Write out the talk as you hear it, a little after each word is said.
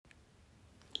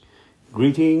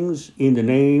Greetings in the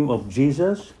name of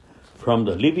Jesus from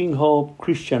the Living Hope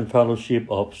Christian Fellowship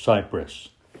of Cyprus.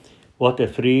 What a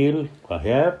thrill I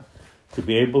have to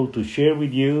be able to share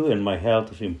with you, and my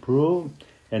health is improved,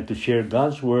 and to share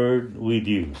God's Word with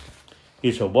you.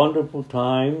 It's a wonderful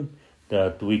time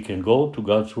that we can go to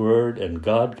God's Word and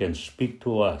God can speak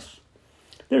to us.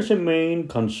 There's a main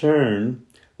concern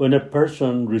when a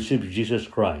person receives Jesus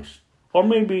Christ, or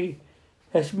maybe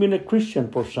has been a Christian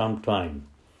for some time.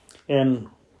 And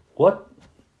what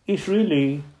is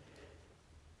really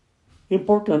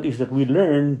important is that we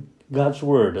learn God's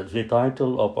Word. That's the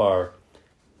title of our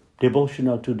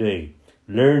devotional today.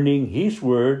 Learning His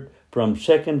Word from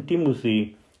 2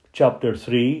 Timothy chapter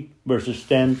 3, verses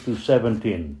 10 to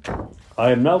 17.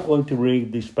 I am now going to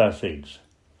read this passage.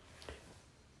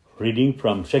 Reading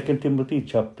from 2 Timothy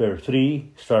chapter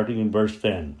 3, starting in verse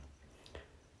 10.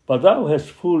 But thou hast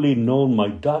fully known my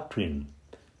doctrine,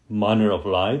 manner of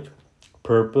life,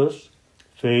 purpose,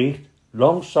 faith,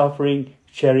 long-suffering,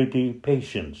 charity,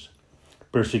 patience,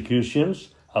 persecutions,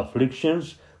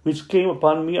 afflictions, which came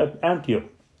upon me at Antioch,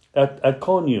 at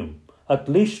Iconium, at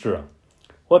Lystra.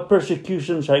 What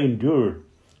persecutions I endured,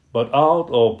 but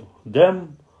out of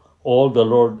them all the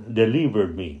Lord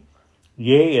delivered me.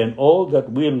 Yea, and all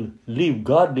that will live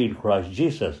godly in Christ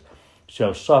Jesus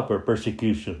shall suffer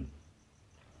persecution.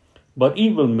 But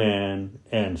evil men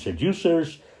and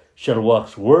seducers shall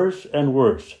wax worse and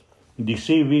worse,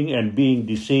 deceiving and being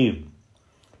deceived.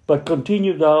 But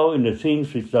continue thou in the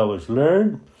things which thou hast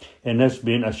learned, and hast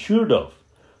been assured of,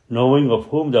 knowing of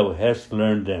whom thou hast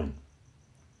learned them.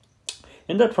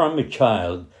 And that from a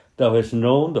child thou hast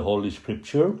known the Holy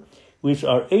Scripture, which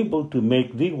are able to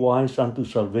make thee wise unto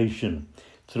salvation,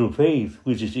 through faith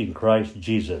which is in Christ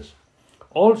Jesus.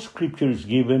 All Scripture is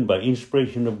given by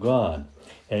inspiration of God,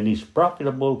 and is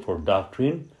profitable for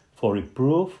doctrine, for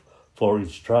reproof, for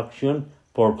instruction,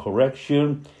 for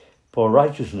correction, for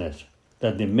righteousness,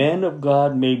 that the man of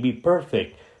God may be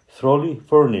perfect, thoroughly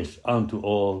furnished unto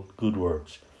all good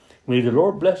works. May the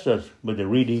Lord bless us with the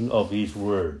reading of His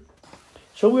Word.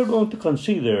 So we're going to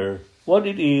consider what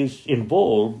it is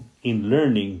involved in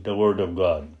learning the Word of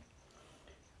God.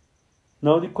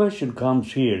 Now the question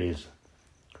comes here is,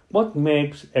 what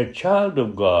makes a child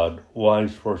of God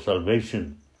wise for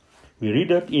salvation? We read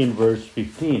that in verse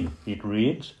 15. It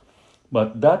reads,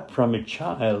 But that from a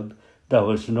child thou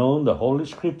hast known the Holy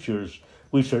Scriptures,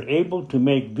 which are able to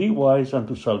make thee wise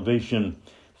unto salvation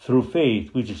through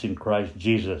faith which is in Christ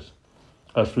Jesus.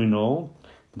 As we know,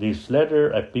 this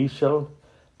epistle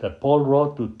that Paul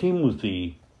wrote to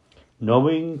Timothy,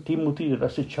 knowing Timothy that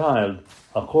as a child,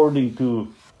 according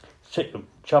to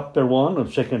chapter 1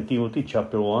 of 2 Timothy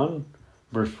chapter 1,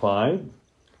 verse 5,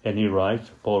 and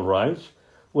Paul writes,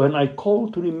 When I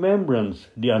call to remembrance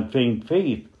the unfeigned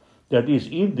faith that is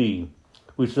in thee,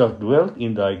 which thou dwelt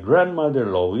in thy grandmother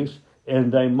Lois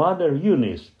and thy mother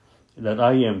Eunice, that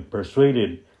I am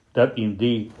persuaded that in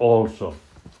thee also.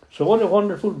 So what a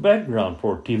wonderful background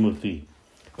for Timothy,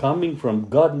 coming from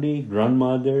godly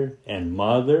grandmother and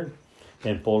mother.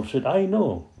 And Paul said, I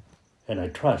know and I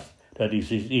trust that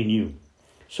it is in you.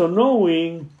 So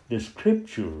knowing the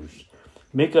Scriptures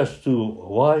make us to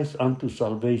wise unto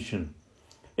salvation.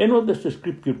 And what does the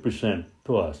Scripture present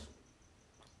to us?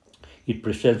 It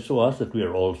presents to us that we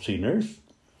are all sinners,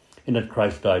 and that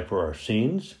Christ died for our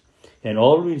sins, and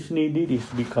all we needed is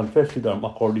to be confessed with our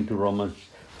mouth, according to Romans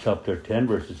chapter 10,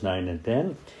 verses 9 and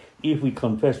 10. If we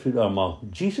confess with our mouth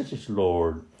Jesus is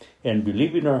Lord, and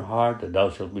believe in our heart that thou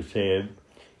shalt be saved,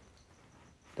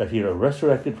 that He is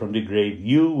resurrected from the grave,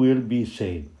 you will be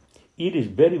saved. It is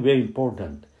very, very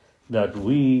important that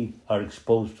we are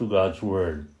exposed to God's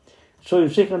Word. So in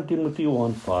 2 Timothy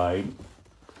 1:5,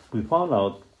 we found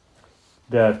out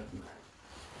that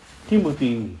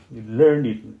Timothy learned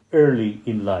it early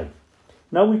in life.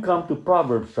 Now we come to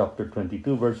Proverbs chapter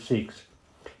 22, verse 6.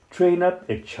 Train up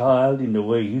a child in the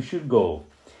way he should go,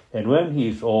 and when he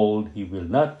is old, he will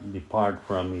not depart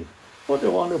from it. What a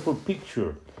wonderful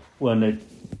picture when a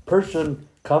person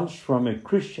comes from a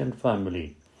Christian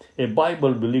family, a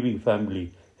Bible-believing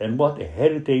family, and what a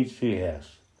heritage he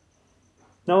has.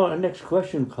 Now our next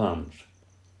question comes,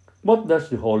 what does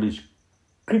the Holy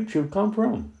Scripture come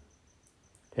from?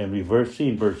 And we see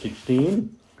in verse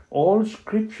 16, all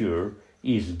Scripture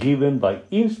is given by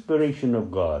inspiration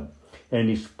of God, and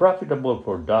is profitable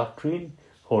for doctrine,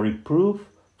 for reproof,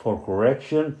 for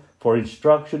correction, for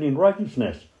instruction in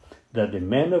righteousness, that the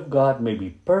man of God may be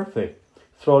perfect,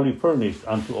 thoroughly furnished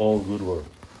unto all good work.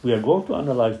 We are going to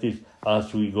analyze this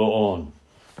as we go on.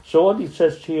 So what it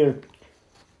says here,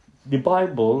 the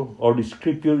Bible or the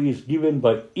Scripture is given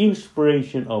by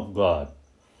inspiration of God.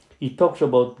 He talks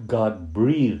about God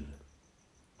breathe.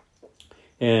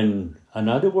 And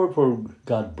another word for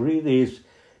God breathe is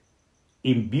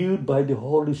imbued by the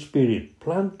Holy Spirit,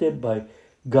 planted by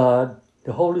God,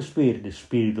 the Holy Spirit, the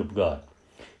Spirit of God.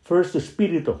 First, the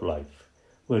Spirit of life.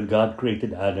 When God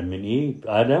created Adam and Eve,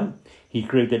 He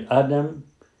created Adam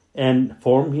and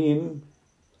formed him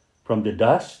from the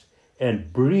dust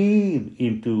and breathed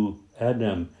into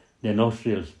Adam the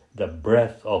nostrils, the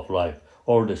breath of life,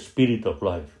 or the Spirit of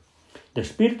life. The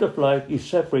Spirit of life is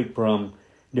separate from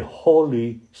the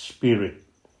Holy Spirit.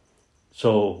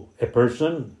 So a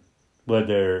person,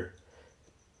 whether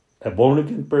a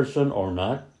born-again person or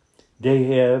not,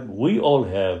 we all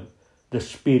have the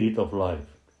Spirit of life.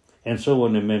 And so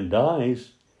when a man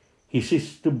dies, he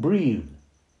ceases to breathe.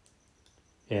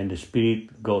 And the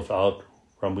Spirit goes out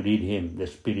from within him, the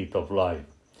Spirit of life.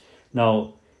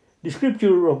 Now, the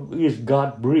scripture is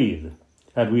God breathe,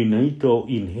 and we need to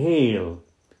inhale,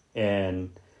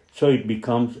 and so it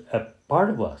becomes a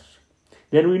part of us.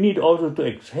 Then we need also to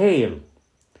exhale,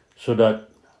 so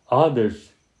that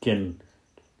others can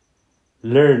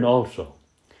learn also.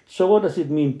 So what does it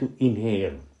mean to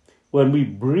inhale? When we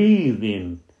breathe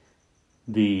in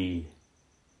the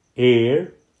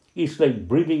air, it's like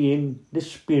breathing in the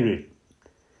Spirit.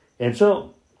 And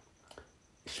so,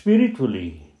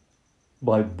 spiritually,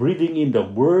 by breathing in the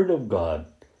Word of God,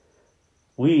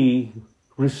 we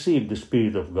receive the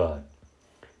Spirit of God.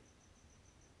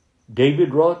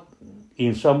 David wrote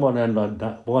in Psalm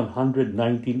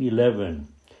 119:11,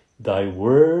 "Thy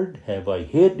word have I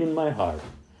hid in my heart,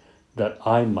 that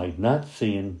I might not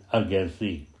sin against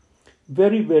thee."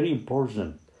 Very, very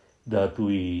important that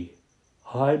we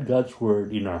hide God's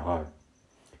word in our heart.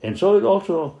 And so it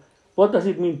also, what does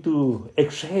it mean to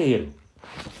exhale?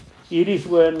 It is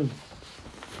when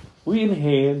we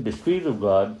inhale the Spirit of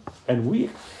God and we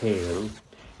exhale.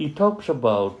 He talks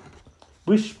about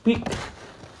we speak,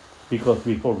 because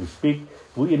before we speak,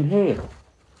 we inhale.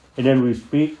 And then we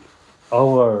speak,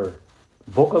 our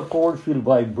vocal cords will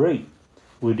vibrate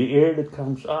with the air that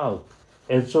comes out.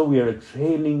 And so we are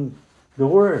exhaling the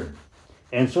word.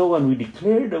 And so when we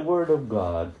declare the word of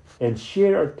God and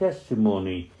share our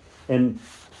testimony and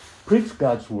preach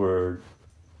God's word,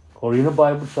 or in a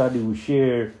Bible study we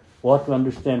share what we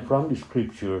understand from the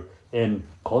scripture and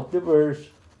quote the verse,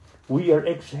 we are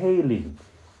exhaling.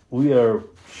 We are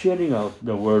sharing out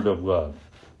the word of God.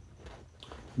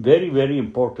 Very, very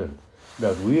important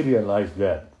that we realize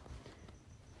that.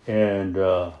 And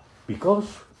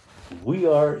because we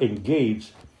are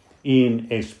engaged in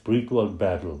a spiritual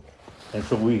battle, and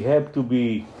so we have to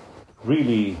be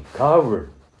really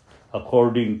covered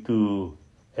according to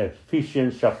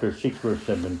Ephesians chapter 6 verse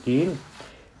 17.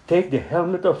 Take the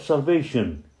helmet of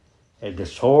salvation and the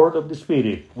sword of the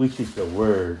Spirit, which is the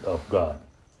word of God.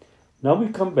 Now we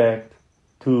come back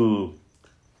to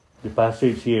the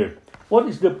passage here. What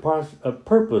is the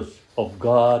purpose of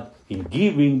God in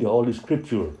giving the Holy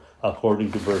Scripture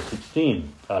according to verse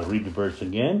 16? I'll read the verse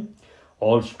again.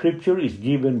 All Scripture is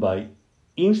given by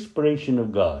inspiration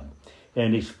of God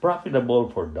and is profitable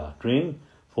for doctrine,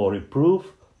 for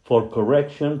reproof, for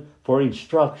correction, for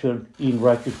instruction in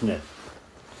righteousness.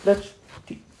 Let's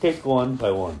take one by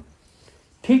one.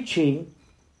 Teaching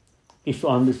is to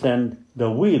understand the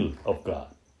will of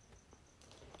God.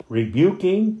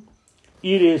 Rebuking,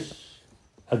 it is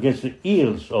against the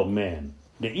ills of man,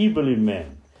 the evil in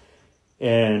man.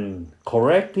 And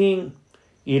correcting,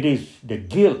 it is the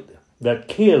guilt that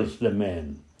kills the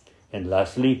man. And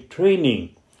lastly,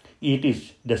 training, it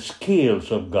is the skills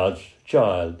of God's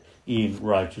child in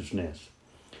righteousness.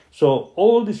 So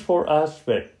all these four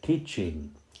aspects,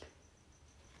 teaching,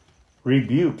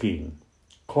 rebuking,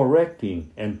 correcting,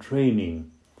 and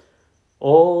training,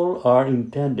 all are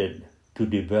intended to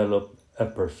develop a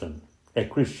person, a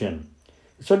Christian.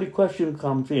 So the question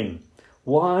comes in,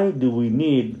 why do we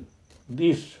need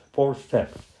these four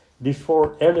steps, these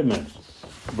four elements?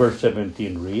 Verse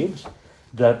 17 reads,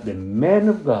 that the man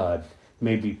of God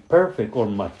may be perfect or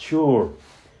mature,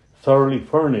 thoroughly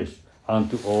furnished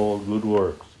unto all good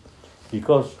works.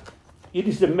 Because it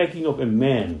is the making of a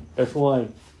man. That's why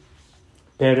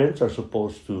parents are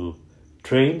supposed to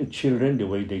train the children the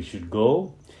way they should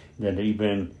go. Then they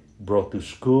even brought to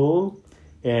school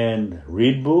and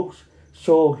read books.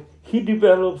 So he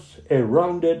develops a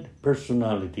rounded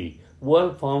personality,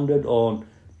 well-founded on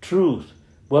truth,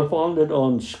 well-founded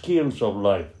on skills of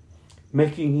life,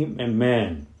 making him a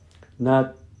man,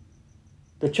 not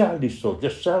the childish soul,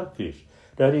 just selfish.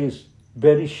 That is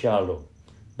very shallow,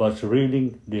 but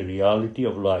reading the reality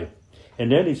of life.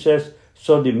 And then it says,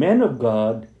 so the man of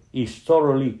God is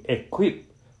thoroughly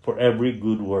equipped for every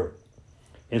good work.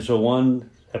 And so one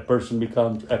a person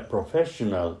becomes a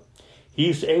professional, he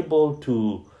is able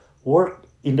to work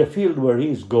in the field where he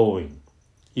is going.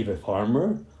 If a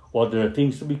farmer, what are the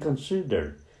things to be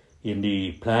considered in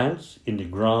the plants, in the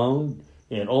ground,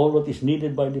 and all what is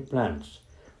needed by the plants.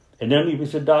 And then if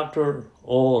he's a doctor,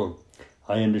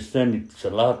 I understand it's a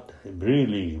lot,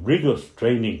 really rigorous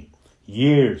training,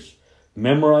 years,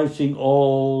 memorizing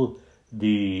all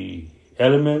the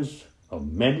elements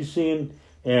of medicine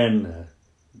and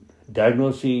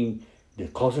diagnosing the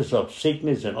causes of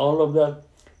sickness and all of that,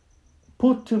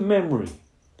 put to memory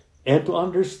and to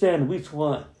understand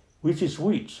which is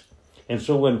which. And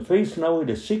so when faced now with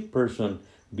a sick person,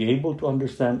 be able to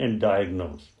understand and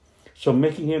diagnose. So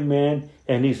making him man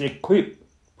and he's equipped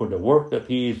for the work that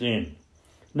he is in.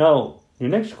 Now, the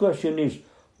next question is,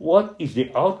 what is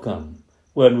the outcome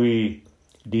when we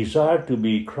desire to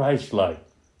be Christ-like?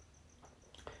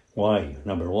 Why?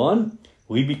 Number one,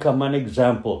 we become an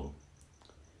example.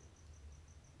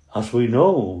 As we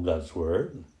know God's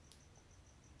Word,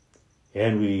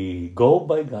 and we go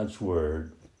by God's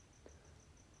Word,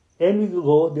 and we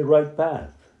go the right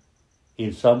path.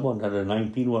 In Psalm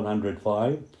 119,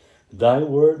 105, Thy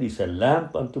Word is a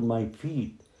lamp unto my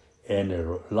feet and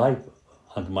a light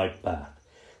unto my path.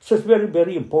 So it's very,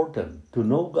 very important to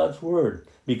know God's Word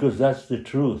because that's the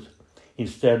truth.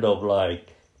 Instead of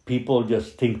like people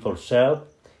just think for self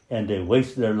and they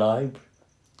waste their life.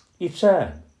 It's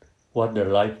sad what their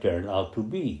life turned out to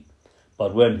be.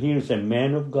 But when here's a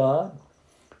man of God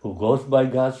who goes by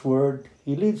God's Word,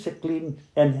 he leads a clean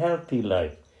and healthy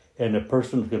life, and a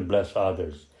person can bless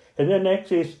others. And the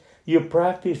next is, you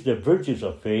practice the virtues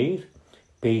of faith,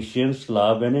 patience,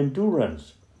 love, and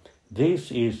endurance.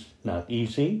 This is not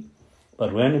easy,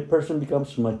 but when a person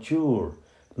becomes mature,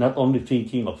 not only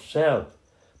thinking of self,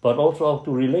 but also how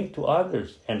to relate to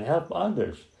others and help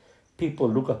others, people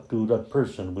look up to that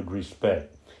person with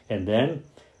respect. And then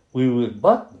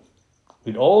but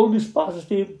with all this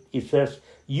positive, it says,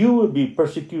 you will be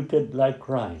persecuted like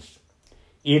Christ.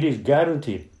 It is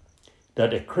guaranteed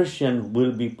that a Christian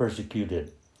will be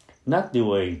persecuted. Not the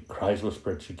way Christ was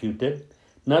persecuted,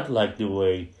 not like the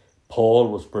way Paul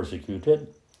was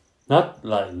persecuted, not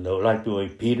like the way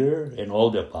Peter and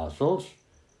all the apostles,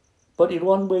 but in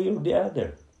one way or the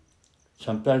other.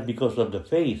 Sometimes because of the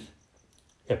faith,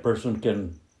 a person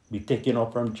can be taken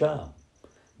off from job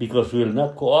because we will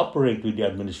not cooperate with the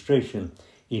administration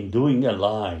in doing a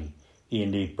lie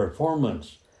in the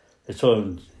performance.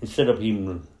 So instead of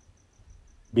him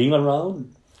being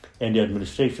around and the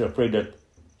administration afraid that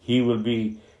he will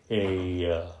be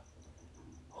who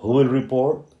will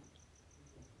report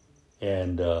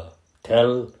and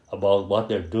tell about what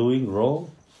they're doing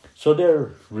wrong, so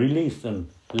they're released and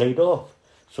laid off,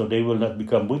 so they will not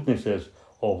become witnesses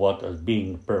of what is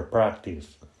being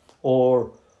practiced,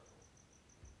 or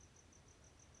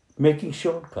making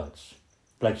shortcuts,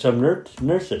 like some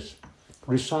nurses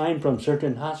resign from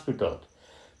certain hospitals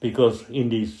because in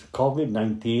this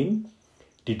COVID-19,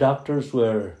 the doctors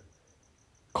were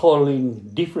calling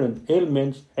different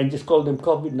ailments and just called them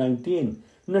COVID-19.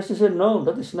 Nurses said, no,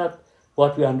 that is not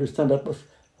what we understand. That was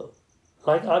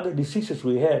like other diseases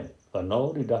we had. But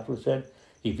no, the doctor said,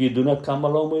 if you do not come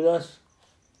along with us,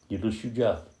 you lose your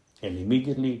job. And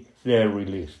immediately they are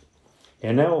released.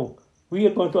 And now we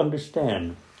are going to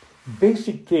understand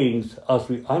basic things as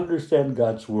we understand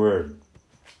God's Word.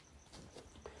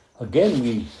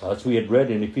 Again, as we had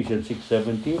read in Ephesians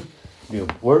 6:17,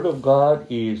 the Word of God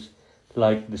is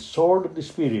like the sword of the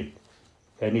Spirit,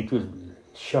 and it was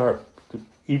sharp,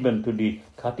 even to the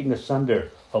cutting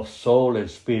asunder of soul and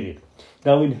spirit.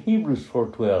 Now in Hebrews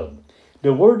 4:12,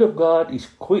 the Word of God is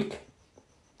quick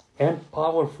and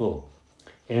powerful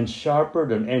and sharper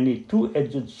than any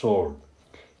two-edged sword,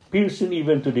 piercing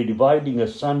even to the dividing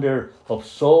asunder of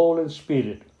soul and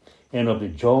spirit, and of the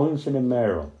joints and the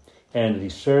marrow, and the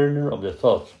discerner of the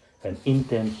thoughts and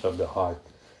intents of the heart.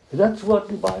 That's what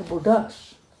the Bible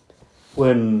does.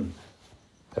 When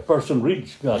a person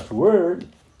reads God's Word,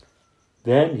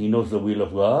 then he knows the will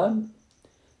of God.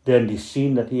 Then the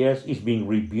sin that he has is being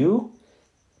rebuked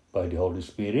by the Holy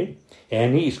Spirit,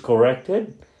 and he is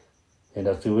corrected, and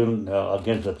that's the will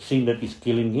against that sin that is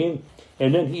killing him.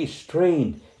 And then he is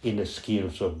trained in the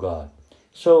skills of God.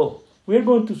 So we're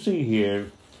going to see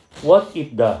here what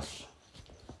it does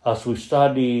as we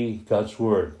study God's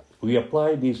Word. We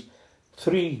apply these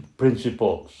three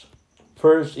principles.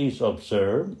 First is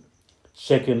observe,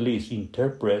 secondly is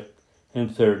interpret,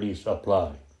 and third is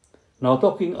apply. Now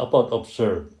talking about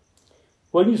observe,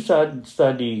 when you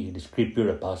study the Scripture,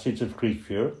 a passage of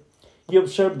Scripture, you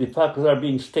observe the facts that are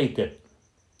being stated.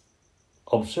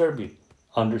 Observe it,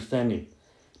 understand it.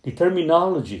 The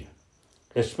terminology,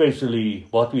 especially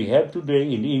what we have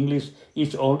today in English,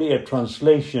 is only a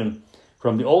translation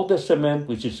from the Old Testament,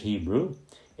 which is Hebrew,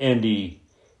 and the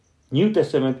New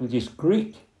Testament, which is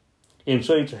Greek. And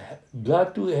so it's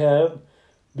glad to have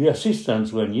the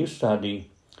assistance when you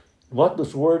study what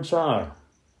those words are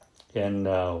and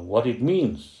what it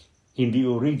means in the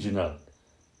original.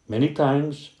 Many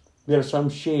times there are some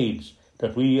shades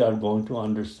that we are going to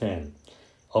understand.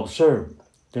 Observe.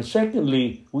 Then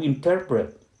secondly, we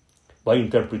interpret. By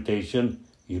interpretation,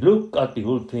 you look at the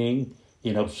whole thing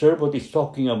and observe what it's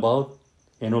talking about,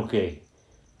 and okay,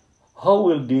 how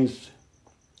will this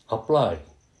apply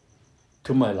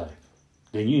to my life?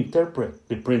 Then you interpret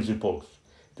the principles.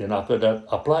 Then after that,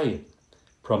 apply it.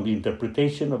 From the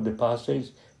interpretation of the passage,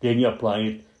 then you apply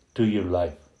it to your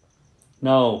life.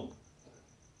 Now,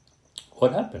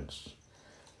 what happens?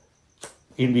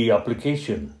 In the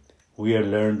application, we are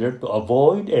learned to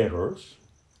avoid errors,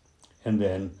 and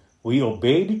then we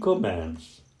obey the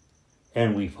commands,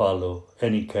 and we follow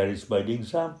and encourage by the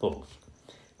examples.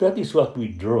 That is what we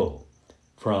draw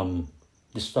from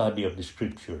the study of the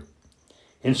Scripture.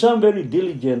 And some very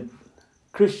diligent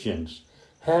Christians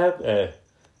have a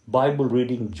Bible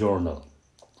reading journal.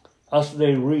 As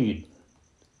they read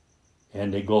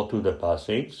and they go through the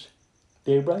passage,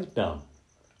 they write down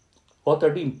what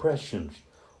are the impressions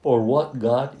or what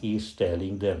God is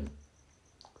telling them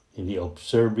in the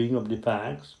observing of the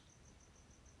facts,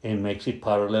 and makes it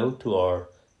parallel to our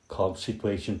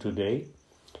situation today,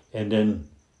 and then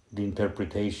the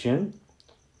interpretation,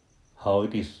 how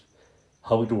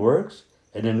it works,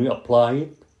 and then we apply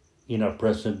it in our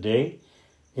present day,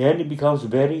 and it becomes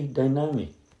very dynamic.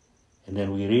 And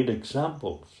then we read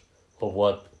examples of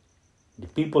what the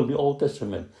people in the Old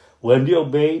Testament, when they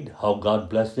obeyed, how God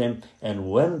blessed them,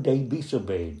 and when they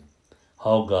disobeyed,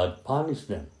 how God punished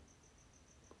them.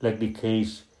 Like the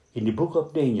case in the book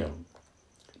of Daniel.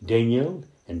 Daniel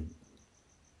and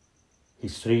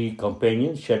his three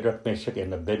companions, Shadrach, Meshach,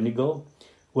 and Abednego,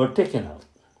 were taken out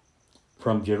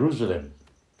from Jerusalem.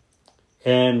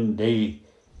 And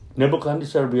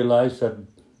Nebuchadnezzar realized that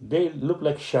they looked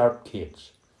like sharp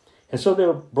kids. And so they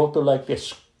were brought to like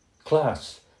this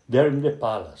class there in the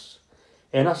palace.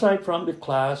 And aside from the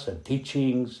class and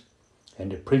teachings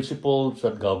and the principles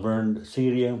that governed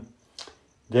Syria,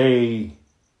 they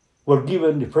were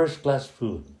given the first-class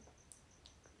food.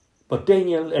 But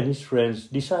Daniel and his friends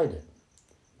decided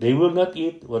they will not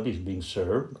eat what is being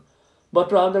served,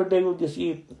 but rather they will just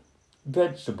eat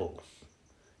vegetables.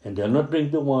 And they'll not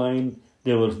drink the wine,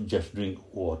 they will just drink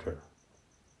water.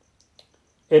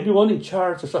 Everyone in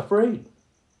charge is afraid.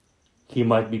 He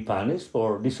might be punished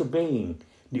for disobeying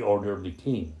the order of the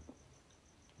king.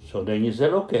 So Daniel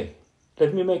said, okay,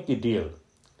 let me make the deal.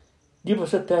 Give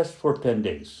us a test for 10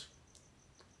 days.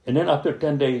 And then after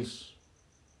 10 days,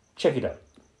 check it out.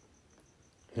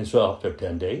 And so after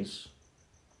 10 days,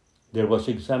 there was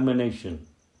examination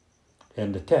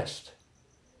and the test.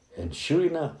 And sure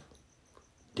enough,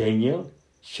 Daniel,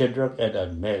 Shadrach, and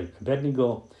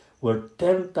Abednego were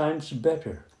 10 times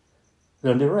better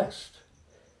than the rest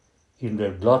in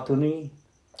their gluttony,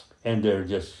 and they're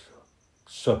just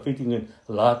eating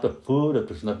a lot of food that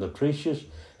was not nutritious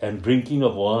and drinking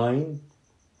of wine.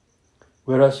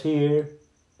 Whereas here,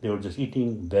 they were just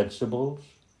eating vegetables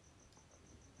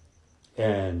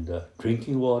and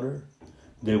drinking water.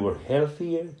 They were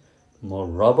healthier, more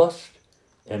robust,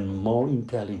 and more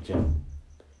intelligent.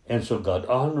 And so God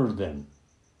honored them.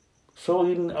 So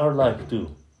in our life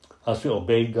too, as we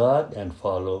obey God and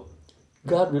follow,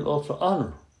 God will also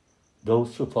honor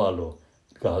those who follow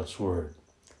God's word.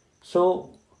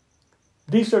 So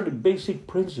these are the basic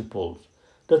principles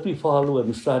that we follow when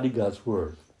we study God's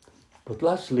word. But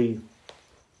lastly,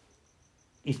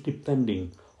 it's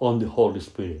depending on the Holy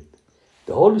Spirit.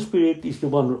 The Holy Spirit is the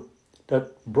one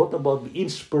that brought about the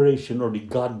inspiration or the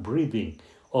God-breathing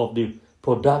of the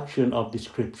production of the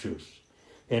Scriptures.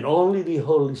 And only the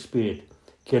Holy Spirit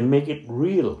can make it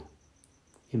real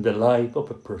in the life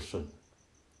of a person.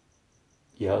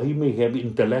 Yeah, he may have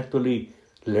intellectually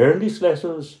learned these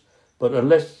lessons, but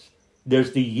unless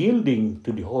there's the yielding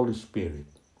to the Holy Spirit,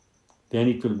 then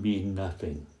it will be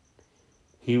nothing.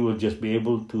 He will just be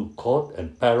able to quote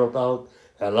and parrot out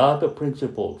a lot of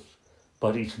principles,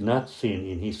 but it's not sin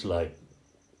in his life.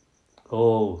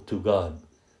 Oh, to God,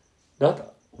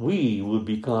 that we will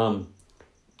become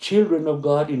children of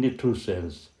God in the true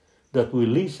sense, that we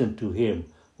listen to him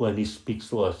when he speaks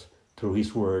to us through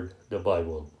his word, the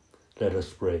Bible. Let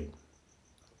us pray.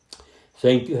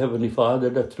 Thank you, Heavenly Father,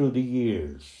 that through the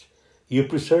years you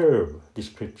preserve the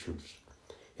Scriptures.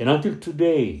 And until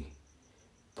today,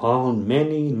 found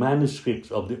many manuscripts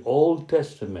of the Old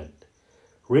Testament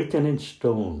written in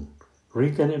stone,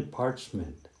 written in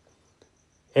parchment.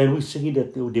 And we see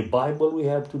that the Bible we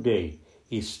have today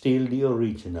is still the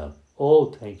original.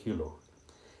 Oh, thank you, Lord.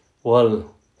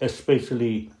 Well,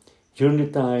 especially during the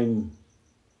time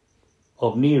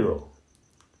of Nero,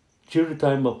 during the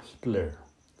time of Hitler,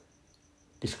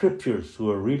 the scriptures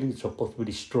were really supposed to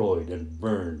be destroyed and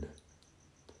burned.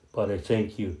 But I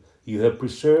thank you, you have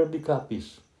preserved the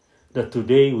copies, that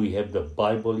today we have the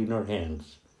Bible in our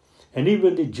hands. And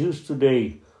even the Jews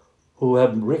today who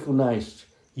have recognized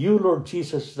you, Lord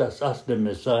Jesus, as the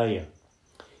Messiah.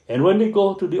 And when they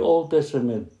go to the Old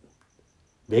Testament,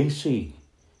 they see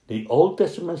the Old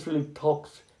Testament really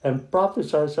talks and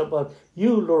prophesies about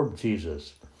you, Lord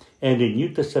Jesus. And the New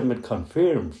Testament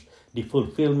confirms the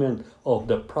fulfillment of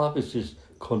the prophecies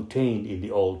contained in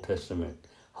the Old Testament.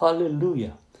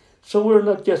 Hallelujah. So we're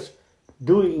not just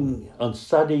doing and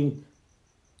studying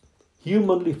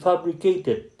humanly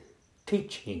fabricated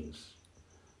teachings.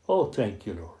 Oh, thank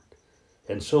you, Lord.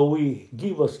 And so we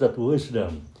give us that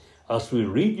wisdom as we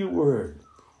read your word,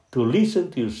 to listen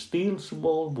to your still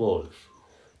small voice,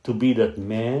 to be that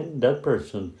man, that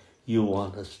person you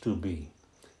want us to be.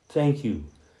 Thank you.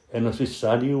 And as we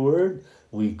study your word,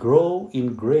 we grow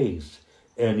in grace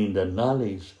and in the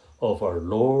knowledge of our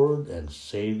Lord and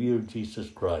Savior Jesus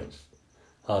Christ.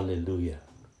 Hallelujah.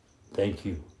 Thank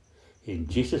you. In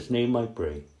Jesus' name I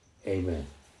pray. Amen.